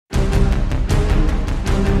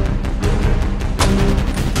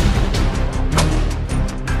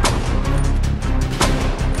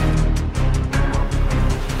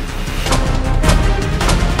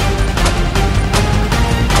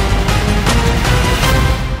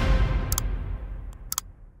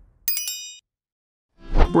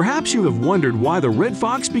Perhaps you have wondered why the red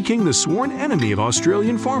fox became the sworn enemy of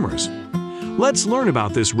Australian farmers. Let's learn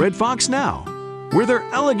about this red fox now, where their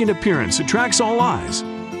elegant appearance attracts all eyes.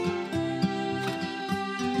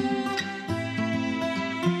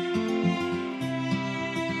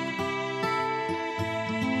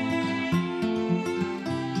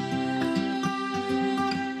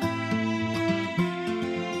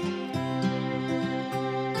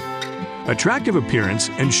 Attractive appearance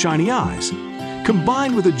and shiny eyes,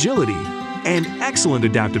 combined with agility and excellent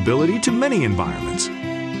adaptability to many environments,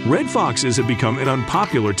 red foxes have become an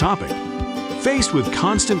unpopular topic. Faced with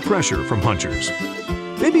constant pressure from hunters,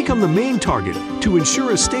 they become the main target to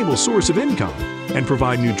ensure a stable source of income and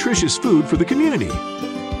provide nutritious food for the community.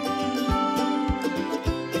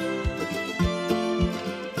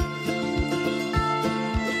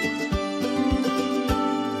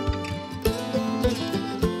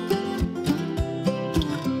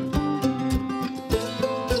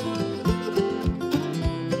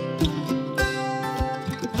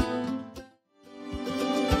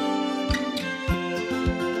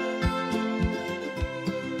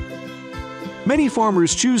 Many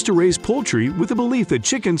farmers choose to raise poultry with the belief that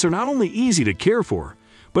chickens are not only easy to care for,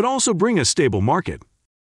 but also bring a stable market.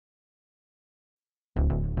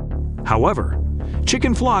 However,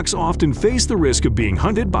 chicken flocks often face the risk of being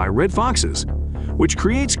hunted by red foxes, which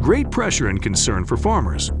creates great pressure and concern for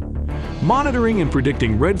farmers. Monitoring and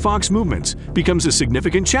predicting red fox movements becomes a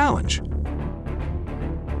significant challenge.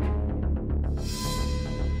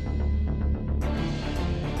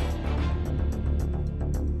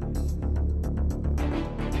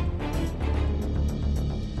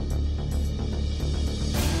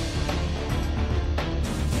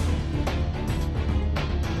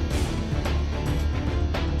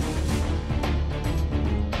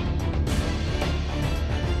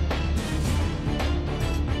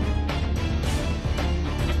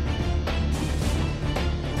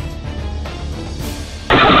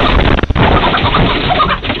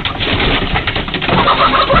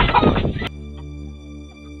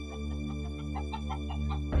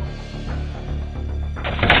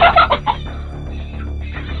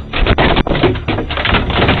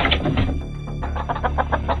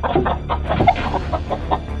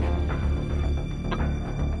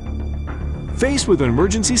 Faced with an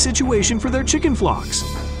emergency situation for their chicken flocks,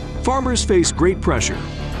 farmers face great pressure,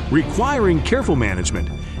 requiring careful management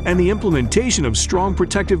and the implementation of strong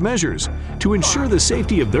protective measures to ensure the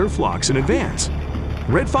safety of their flocks in advance.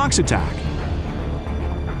 Red fox attack.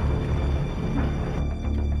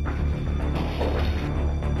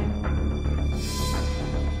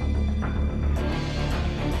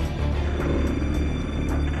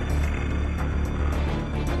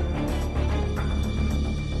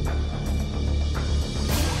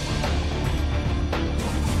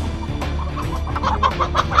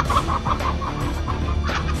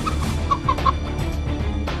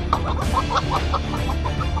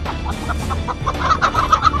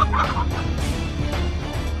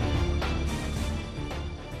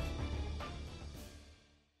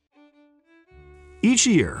 Each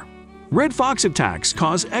year, red fox attacks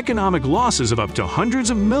cause economic losses of up to hundreds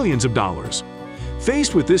of millions of dollars.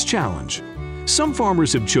 Faced with this challenge, some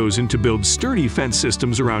farmers have chosen to build sturdy fence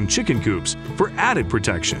systems around chicken coops for added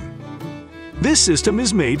protection. This system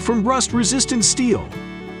is made from rust-resistant steel,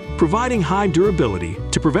 providing high durability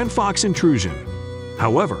to prevent fox intrusion.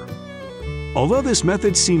 However, although this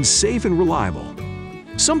method seems safe and reliable,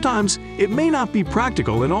 sometimes it may not be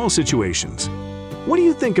practical in all situations. What do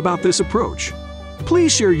you think about this approach?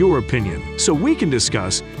 Please share your opinion so we can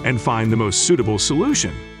discuss and find the most suitable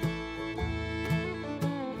solution.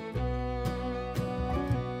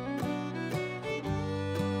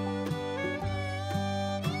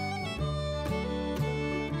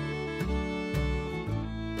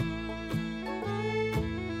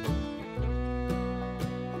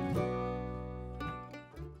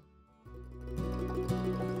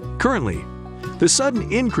 Currently, the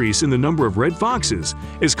sudden increase in the number of red foxes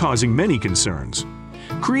is causing many concerns,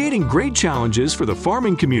 creating great challenges for the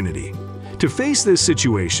farming community. To face this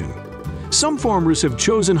situation, some farmers have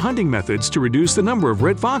chosen hunting methods to reduce the number of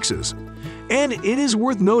red foxes, and it is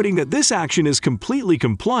worth noting that this action is completely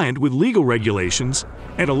compliant with legal regulations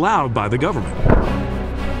and allowed by the government.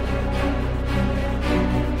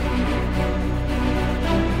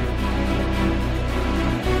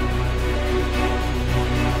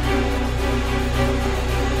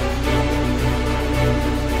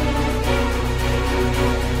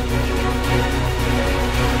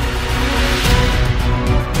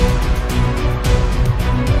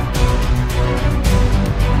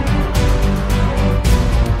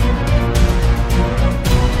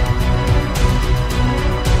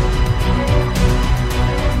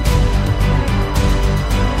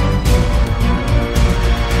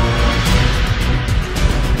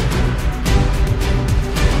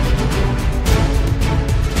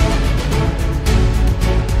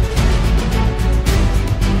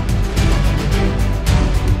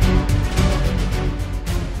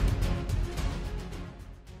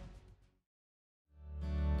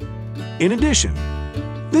 In addition,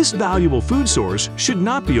 this valuable food source should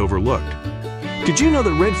not be overlooked. Did you know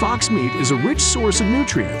that red fox meat is a rich source of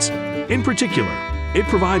nutrients? In particular, it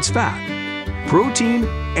provides fat, protein,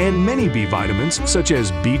 and many B vitamins such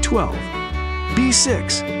as B12,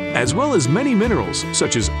 B6, as well as many minerals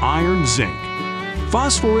such as iron, zinc,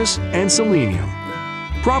 phosphorus, and selenium.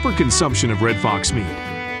 Proper consumption of red fox meat,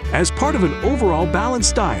 as part of an overall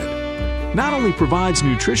balanced diet, not only provides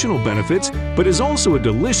nutritional benefits, but is also a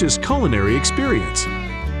delicious culinary experience.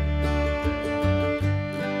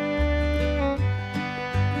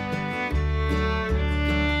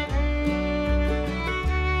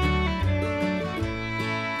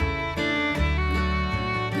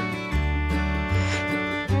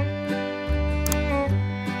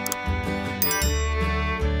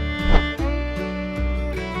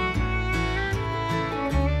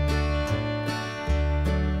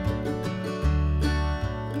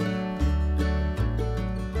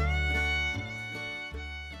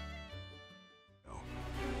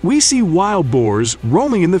 We see wild boars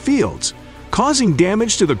roaming in the fields, causing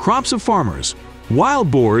damage to the crops of farmers. Wild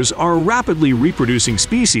boars are a rapidly reproducing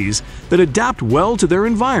species that adapt well to their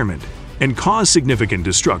environment and cause significant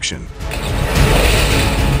destruction.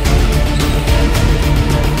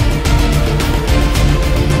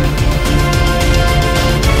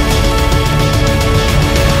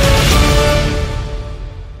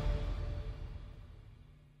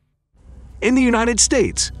 In the United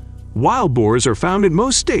States, wild boars are found in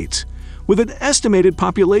most states, with an estimated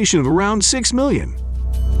population of around 6 million.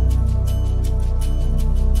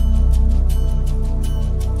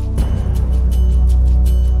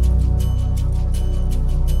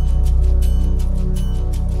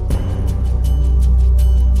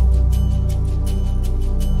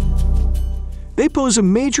 They pose a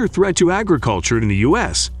major threat to agriculture in the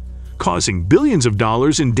U.S., causing billions of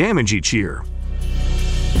dollars in damage each year.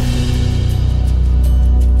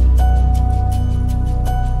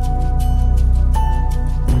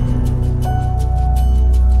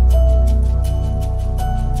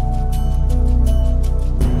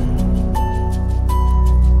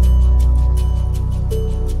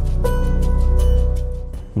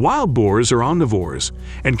 Wild boars are omnivores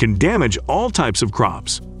and can damage all types of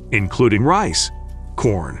crops, including rice,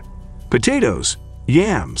 corn, potatoes,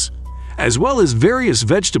 yams, as well as various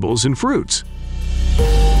vegetables and fruits.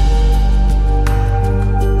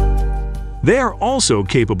 They are also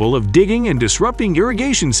capable of digging and disrupting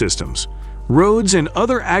irrigation systems, roads, and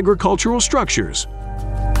other agricultural structures.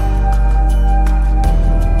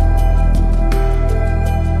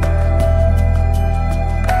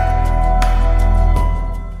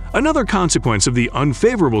 Another consequence of the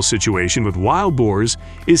unfavorable situation with wild boars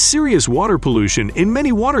is serious water pollution in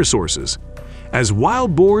many water sources. As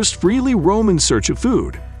wild boars freely roam in search of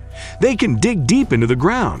food, they can dig deep into the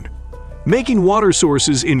ground, making water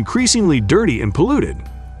sources increasingly dirty and polluted.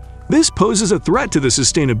 This poses a threat to the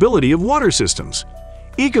sustainability of water systems,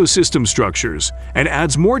 ecosystem structures, and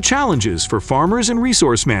adds more challenges for farmers and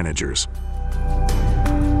resource managers.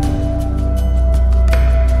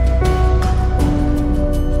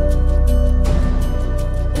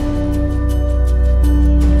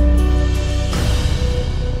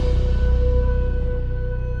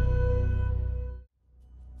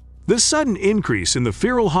 The sudden increase in the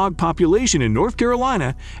feral hog population in North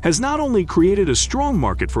Carolina has not only created a strong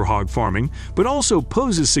market for hog farming, but also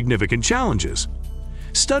poses significant challenges.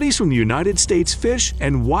 Studies from the United States Fish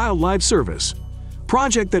and Wildlife Service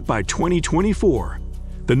project that by 2024,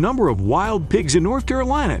 the number of wild pigs in North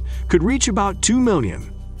Carolina could reach about 2 million,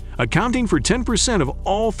 accounting for 10% of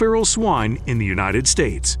all feral swine in the United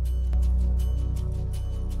States.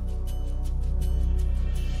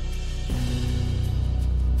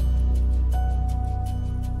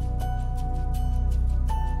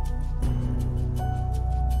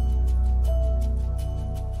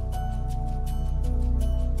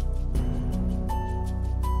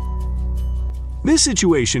 This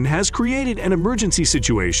situation has created an emergency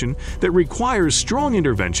situation that requires strong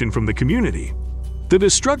intervention from the community. The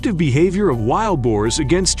destructive behavior of wild boars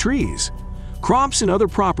against trees, crops, and other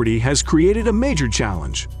property has created a major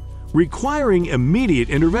challenge, requiring immediate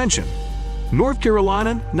intervention. North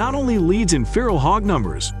Carolina not only leads in feral hog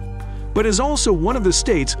numbers, but is also one of the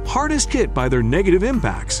states hardest hit by their negative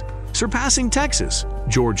impacts, surpassing Texas,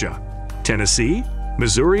 Georgia, Tennessee,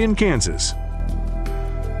 Missouri, and Kansas.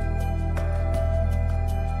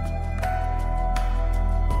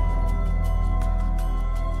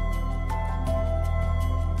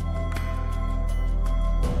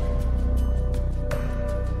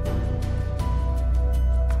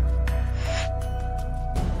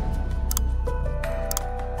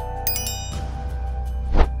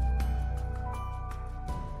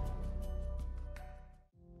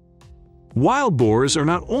 Wild boars are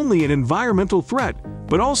not only an environmental threat,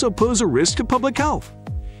 but also pose a risk to public health,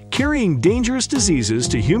 carrying dangerous diseases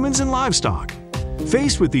to humans and livestock.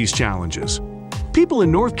 Faced with these challenges, people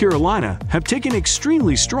in North Carolina have taken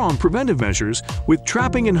extremely strong preventive measures, with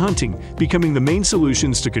trapping and hunting becoming the main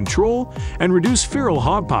solutions to control and reduce feral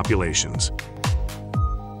hog populations.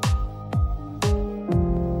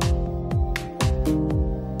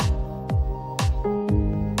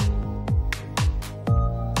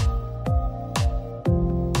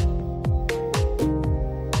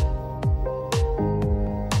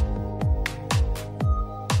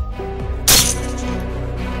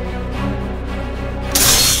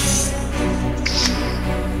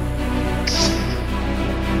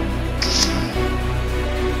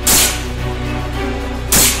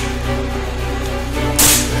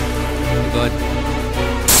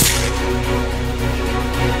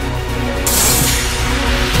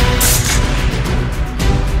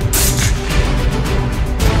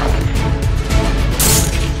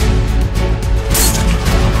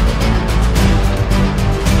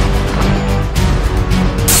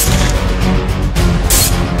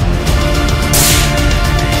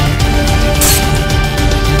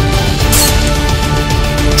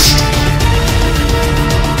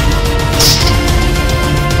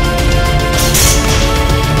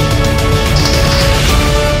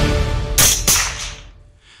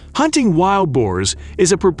 Hunting wild boars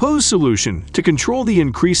is a proposed solution to control the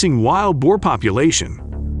increasing wild boar population.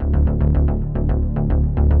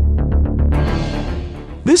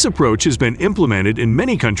 This approach has been implemented in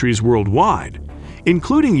many countries worldwide,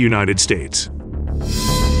 including the United States.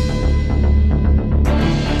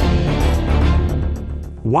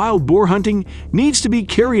 Wild boar hunting needs to be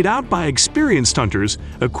carried out by experienced hunters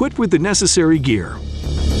equipped with the necessary gear.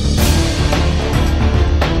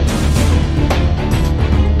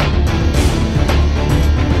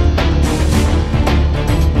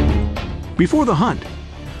 Before the hunt,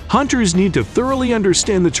 hunters need to thoroughly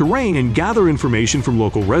understand the terrain and gather information from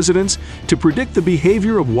local residents to predict the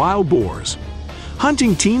behavior of wild boars.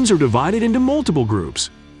 Hunting teams are divided into multiple groups,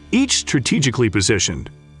 each strategically positioned.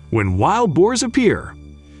 When wild boars appear,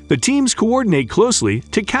 the teams coordinate closely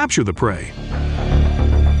to capture the prey.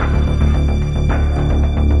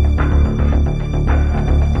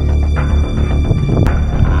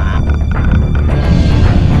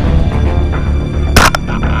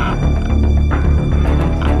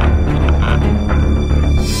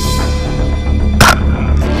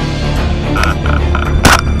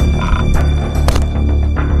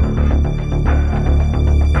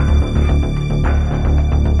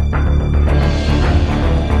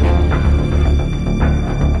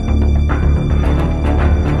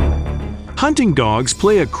 Hunting dogs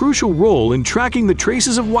play a crucial role in tracking the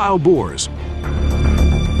traces of wild boars.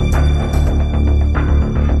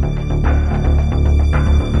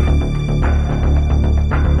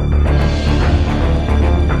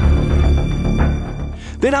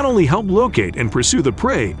 They not only help locate and pursue the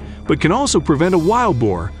prey, but can also prevent a wild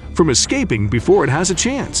boar from escaping before it has a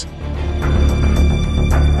chance.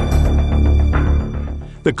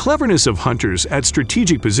 The cleverness of hunters at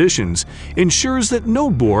strategic positions ensures that no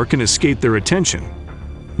boar can escape their attention.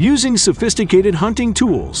 Using sophisticated hunting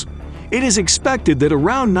tools, it is expected that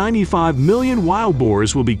around 95 million wild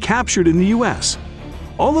boars will be captured in the U.S.,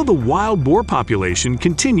 although the wild boar population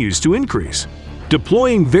continues to increase.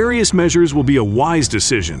 Deploying various measures will be a wise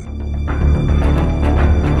decision.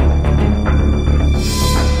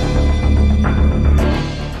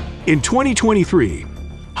 In 2023,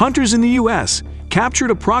 hunters in the U.S.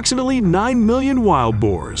 captured approximately 9 million wild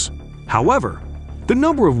boars. However, the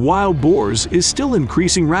number of wild boars is still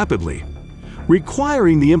increasing rapidly,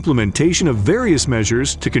 requiring the implementation of various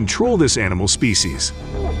measures to control this animal species.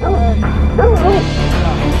 You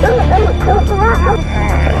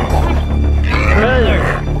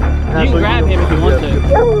can grab him if you want to.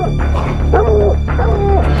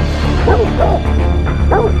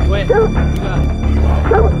 Wait, you got it.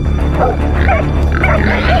 Go ahead.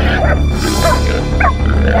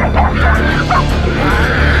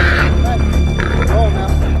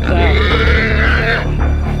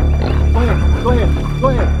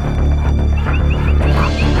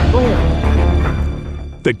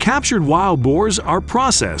 The captured wild boars are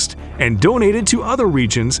processed and donated to other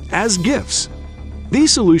regions as gifts.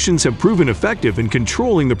 These solutions have proven effective in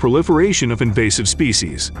controlling the proliferation of invasive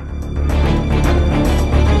species.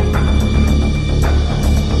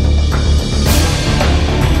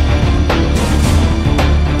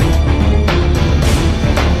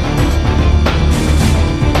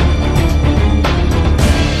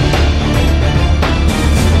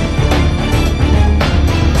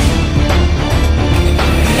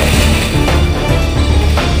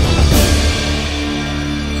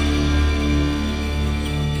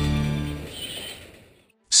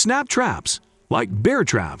 Snap traps, like bear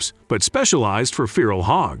traps but specialized for feral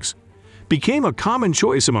hogs, became a common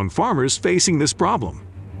choice among farmers facing this problem.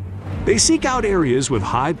 They seek out areas with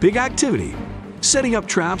high pig activity, setting up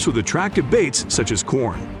traps with attractive baits such as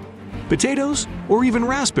corn, potatoes, or even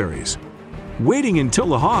raspberries. Waiting until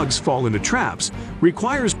the hogs fall into traps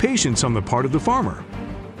requires patience on the part of the farmer.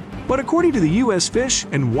 But according to the U.S. Fish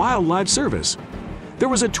and Wildlife Service, there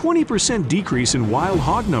was a 20% decrease in wild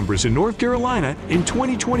hog numbers in North Carolina in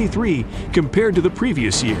 2023 compared to the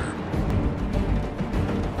previous year.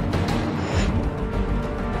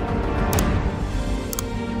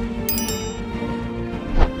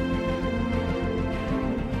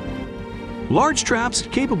 Large traps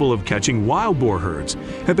capable of catching wild boar herds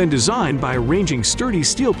have been designed by arranging sturdy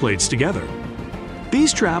steel plates together.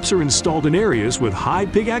 These traps are installed in areas with high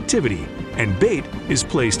pig activity, and bait is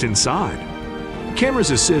placed inside.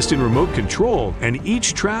 Cameras assist in remote control, and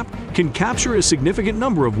each trap can capture a significant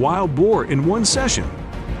number of wild boar in one session.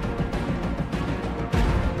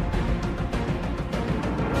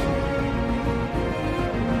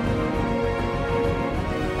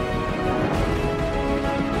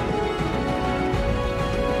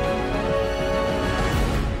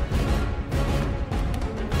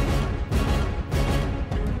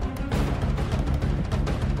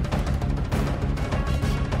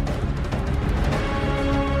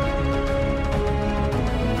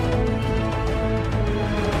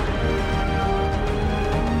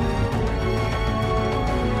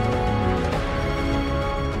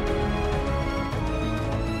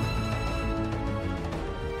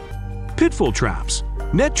 Pitfall traps,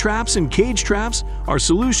 net traps, and cage traps are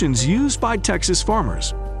solutions used by Texas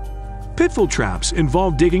farmers. Pitfall traps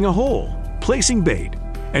involve digging a hole, placing bait,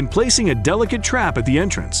 and placing a delicate trap at the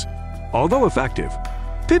entrance. Although effective,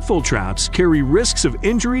 pitfall traps carry risks of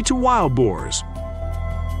injury to wild boars.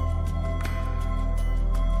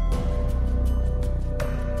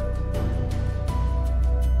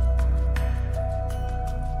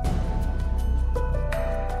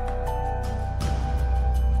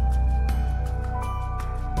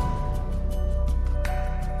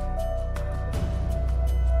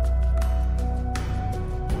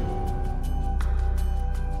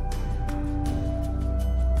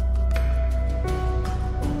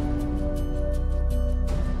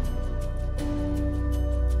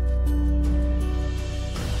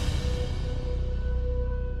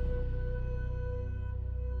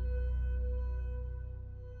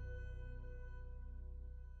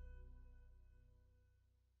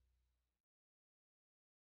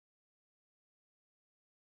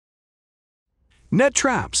 Net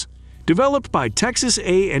traps, developed by Texas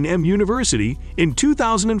A&M University in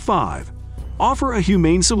 2005, offer a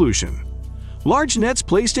humane solution. Large nets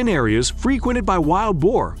placed in areas frequented by wild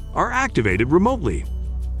boar are activated remotely,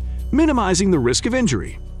 minimizing the risk of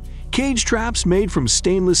injury. Cage traps made from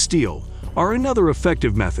stainless steel are another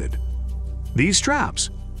effective method. These traps,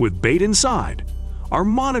 with bait inside, are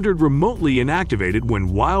monitored remotely and activated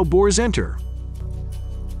when wild boars enter.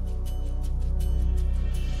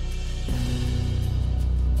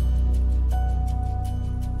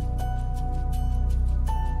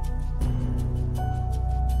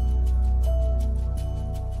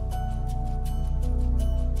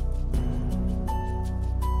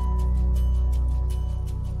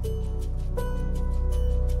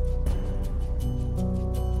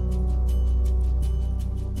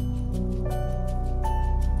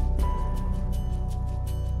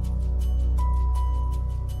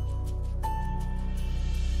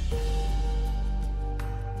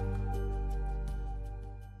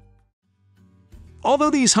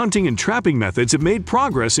 Although these hunting and trapping methods have made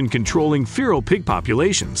progress in controlling feral pig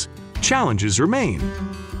populations, challenges remain.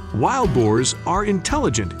 Wild boars are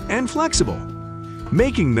intelligent and flexible,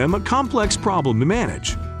 making them a complex problem to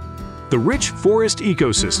manage. The rich forest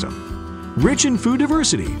ecosystem, rich in food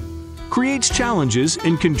diversity, creates challenges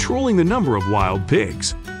in controlling the number of wild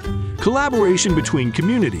pigs. Collaboration between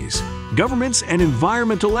communities, governments, and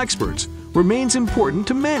environmental experts remains important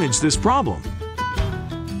to manage this problem.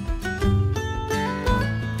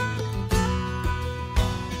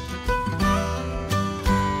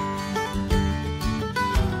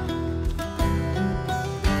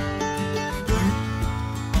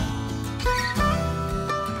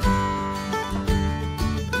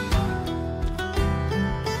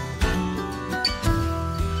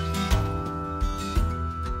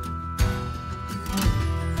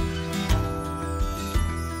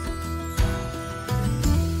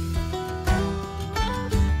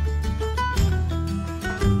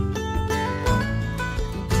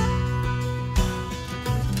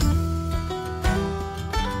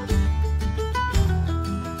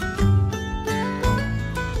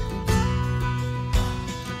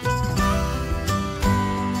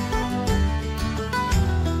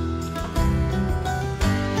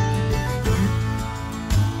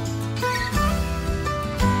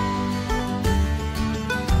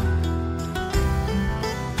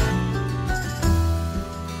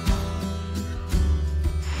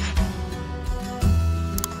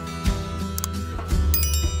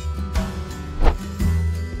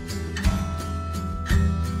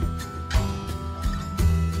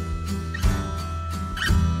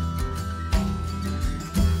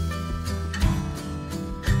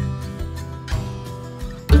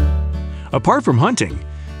 Apart from hunting,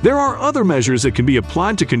 there are other measures that can be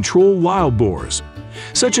applied to control wild boars,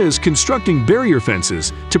 such as constructing barrier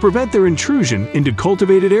fences to prevent their intrusion into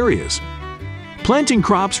cultivated areas, planting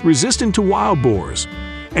crops resistant to wild boars,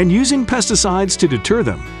 and using pesticides to deter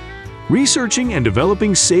them. Researching and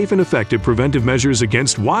developing safe and effective preventive measures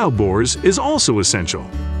against wild boars is also essential.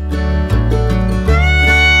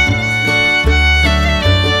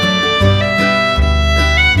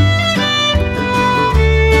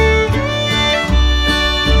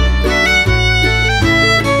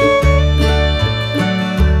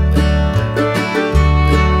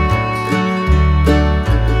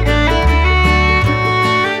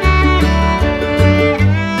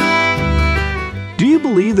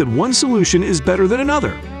 Believe that one solution is better than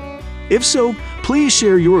another? If so, please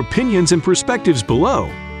share your opinions and perspectives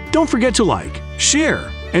below. Don't forget to like,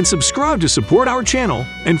 share, and subscribe to support our channel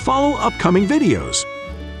and follow upcoming videos.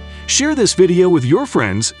 Share this video with your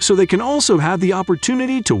friends so they can also have the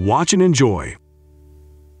opportunity to watch and enjoy.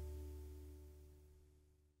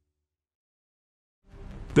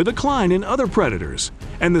 The decline in other predators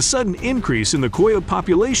and the sudden increase in the coyote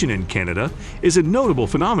population in Canada is a notable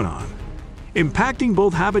phenomenon, impacting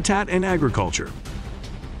both habitat and agriculture.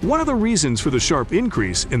 What are the reasons for the sharp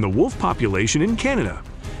increase in the wolf population in Canada,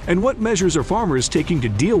 and what measures are farmers taking to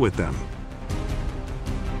deal with them?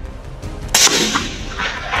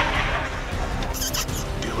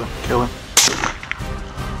 Kill him.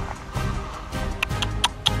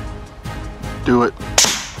 Do it.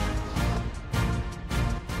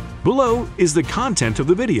 Below is the content of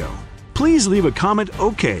the video. Please leave a comment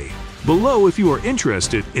OK below if you are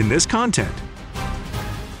interested in this content.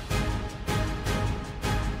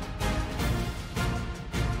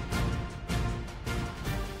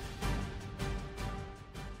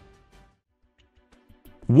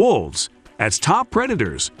 Wolves, as top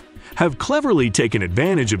predators, have cleverly taken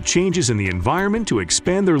advantage of changes in the environment to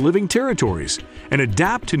expand their living territories and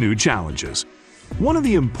adapt to new challenges. One of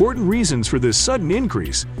the important reasons for this sudden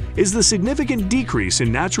increase is the significant decrease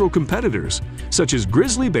in natural competitors, such as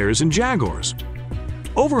grizzly bears and jaguars.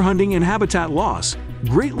 Overhunting and habitat loss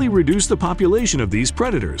greatly reduce the population of these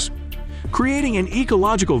predators, creating an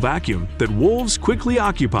ecological vacuum that wolves quickly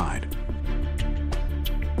occupied.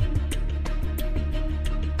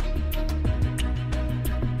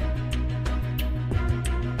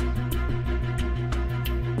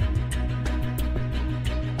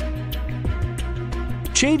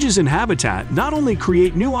 Changes in habitat not only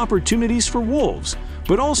create new opportunities for wolves,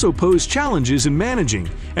 but also pose challenges in managing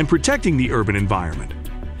and protecting the urban environment.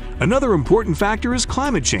 Another important factor is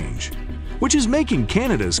climate change, which is making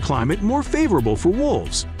Canada's climate more favorable for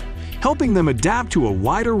wolves, helping them adapt to a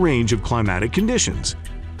wider range of climatic conditions.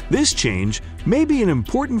 This change may be an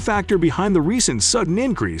important factor behind the recent sudden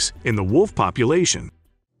increase in the wolf population.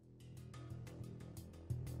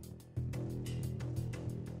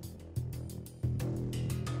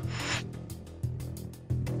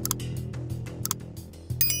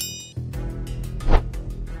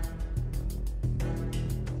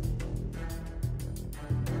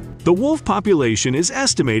 The wolf population is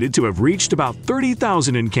estimated to have reached about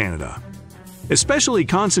 30,000 in Canada, especially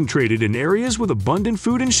concentrated in areas with abundant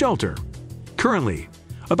food and shelter. Currently,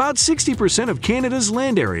 about 60% of Canada's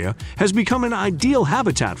land area has become an ideal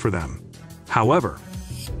habitat for them. However,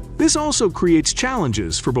 this also creates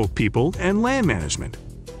challenges for both people and land management.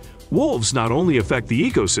 Wolves not only affect the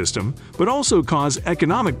ecosystem, but also cause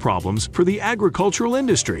economic problems for the agricultural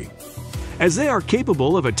industry, as they are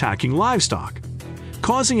capable of attacking livestock,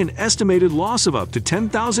 causing an estimated loss of up to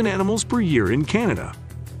 10,000 animals per year in Canada,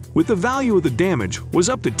 with the value of the damage was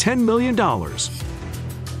up to $10 million.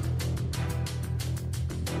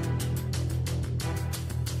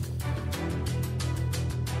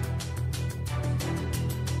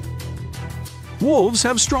 Wolves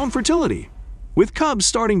have strong fertility, with cubs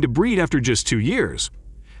starting to breed after just 2 years,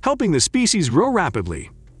 helping the species grow rapidly.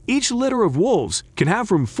 Each litter of wolves can have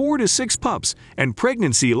from 4 to 6 pups, and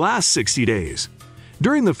pregnancy lasts 60 days.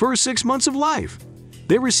 During the first 6 months of life,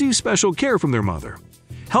 they receive special care from their mother,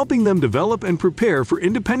 helping them develop and prepare for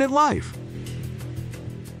independent life.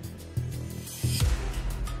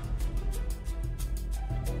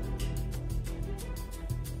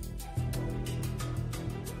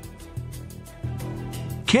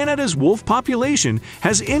 Canada's wolf population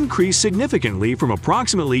has increased significantly from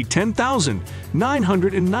approximately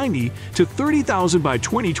 10,990 to 30,000 by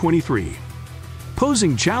 2023.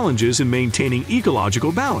 Posing challenges in maintaining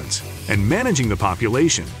ecological balance and managing the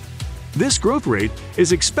population. This growth rate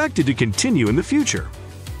is expected to continue in the future,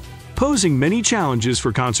 posing many challenges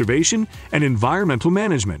for conservation and environmental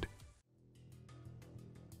management.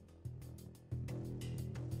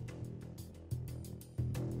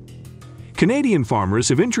 Canadian farmers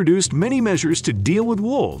have introduced many measures to deal with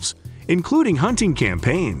wolves, including hunting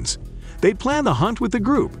campaigns. They plan the hunt with the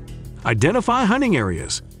group, identify hunting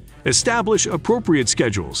areas, establish appropriate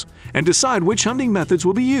schedules, and decide which hunting methods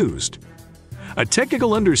will be used. A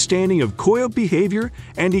technical understanding of coyote behavior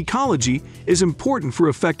and ecology is important for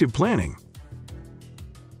effective planning.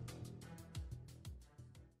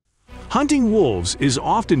 Hunting wolves is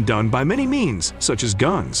often done by many means, such as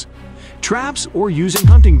guns, traps, or using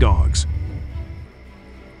hunting dogs.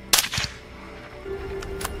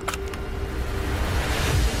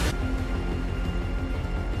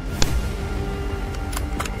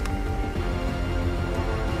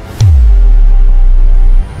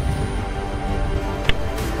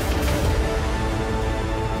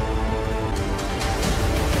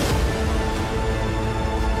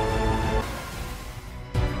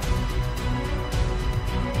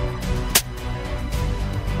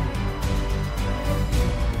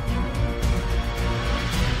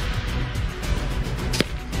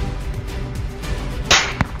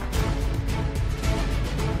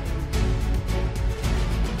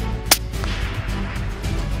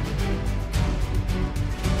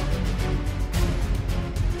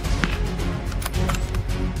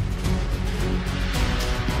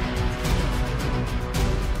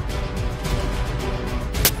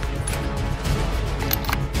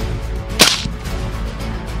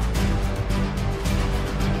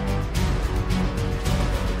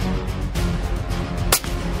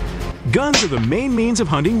 Guns are the main means of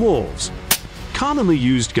hunting wolves. Commonly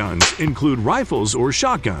used guns include rifles or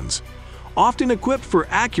shotguns, often equipped for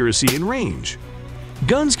accuracy and range.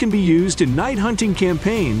 Guns can be used in night hunting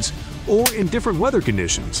campaigns or in different weather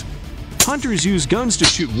conditions. Hunters use guns to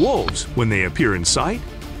shoot wolves when they appear in sight.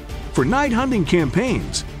 For night hunting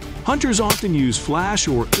campaigns, hunters often use flash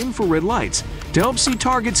or infrared lights to help see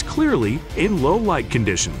targets clearly in low light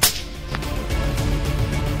conditions.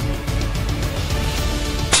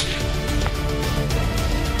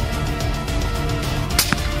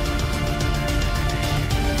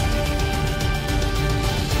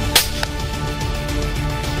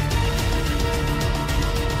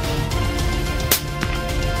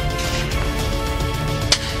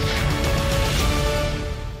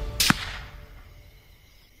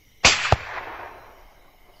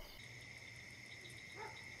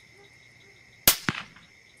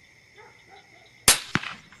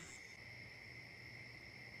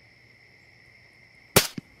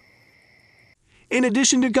 In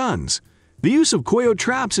addition to guns, the use of coyote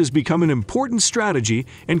traps has become an important strategy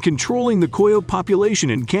in controlling the coyote population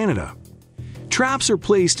in Canada. Traps are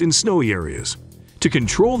placed in snowy areas to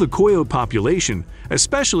control the coyote population,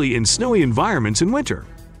 especially in snowy environments in winter.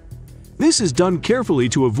 This is done carefully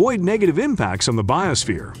to avoid negative impacts on the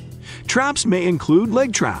biosphere. Traps may include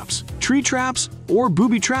leg traps, tree traps, or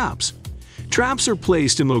booby traps. Traps are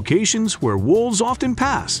placed in locations where wolves often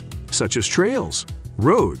pass, such as trails,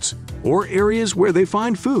 roads, or areas where they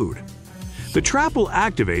find food. The trap will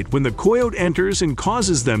activate when the coyote enters and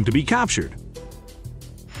causes them to be captured.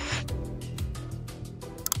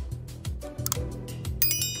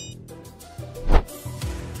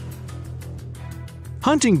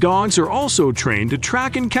 Hunting dogs are also trained to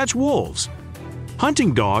track and catch wolves.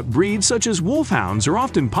 Hunting dog breeds such as wolfhounds are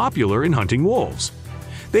often popular in hunting wolves.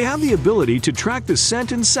 They have the ability to track the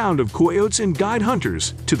scent and sound of coyotes and guide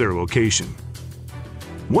hunters to their location.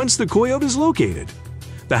 Once the coyote is located,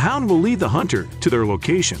 the hound will lead the hunter to their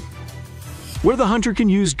location, where the hunter can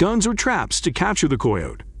use guns or traps to capture the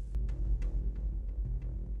coyote.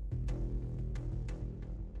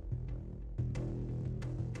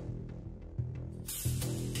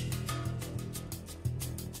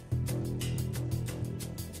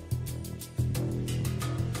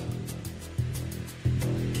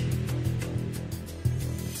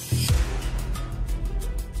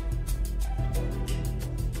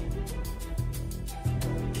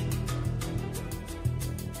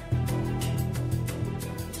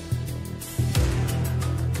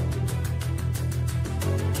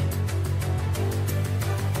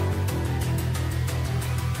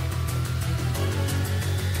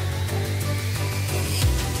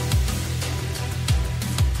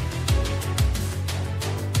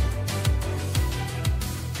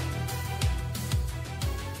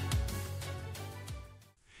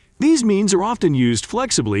 These means are often used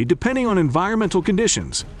flexibly depending on environmental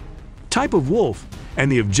conditions, type of wolf,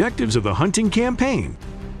 and the objectives of the hunting campaign.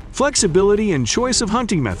 Flexibility and choice of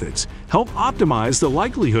hunting methods help optimize the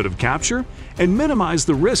likelihood of capture and minimize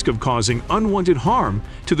the risk of causing unwanted harm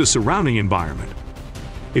to the surrounding environment.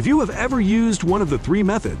 If you have ever used one of the 3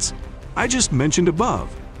 methods I just mentioned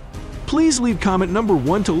above, please leave comment number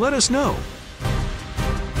 1 to let us know.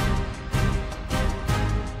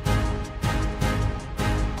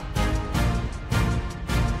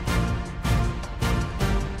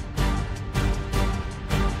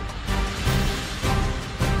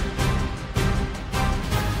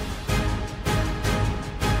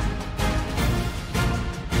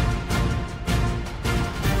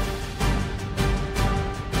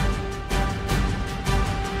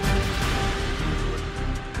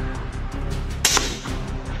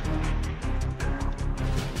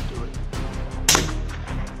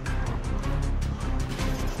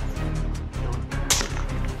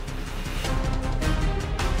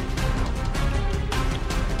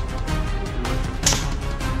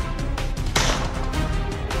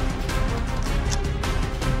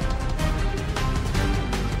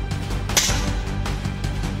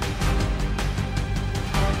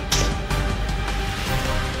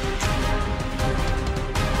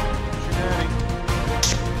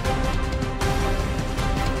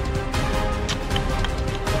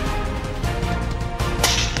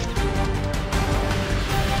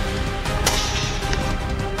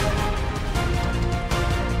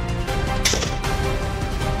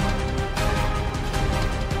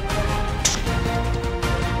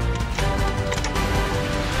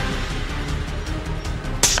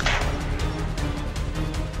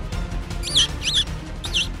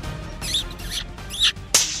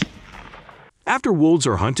 After wolves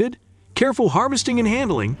are hunted, careful harvesting and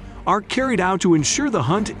handling are carried out to ensure the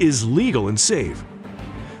hunt is legal and safe.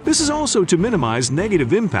 This is also to minimize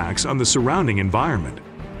negative impacts on the surrounding environment.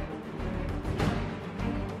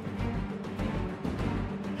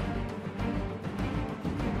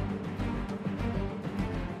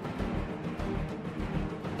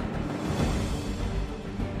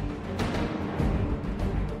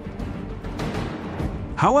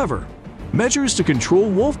 However, measures to control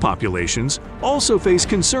wolf populations also face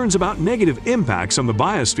concerns about negative impacts on the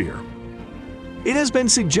biosphere. It has been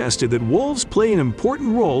suggested that wolves play an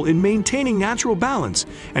important role in maintaining natural balance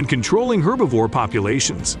and controlling herbivore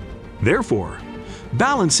populations. Therefore,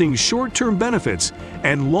 balancing short-term benefits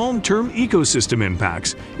and long-term ecosystem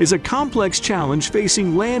impacts is a complex challenge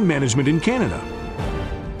facing land management in Canada.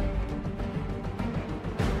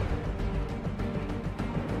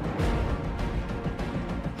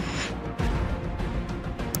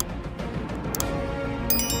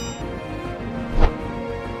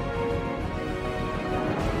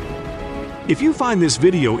 If you find this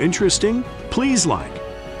video interesting, please like,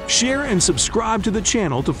 share, and subscribe to the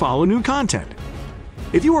channel to follow new content.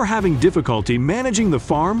 If you are having difficulty managing the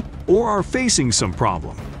farm or are facing some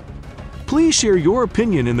problem, please share your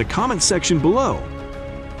opinion in the comment section below.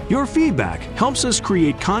 Your feedback helps us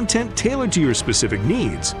create content tailored to your specific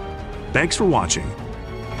needs. Thanks for watching.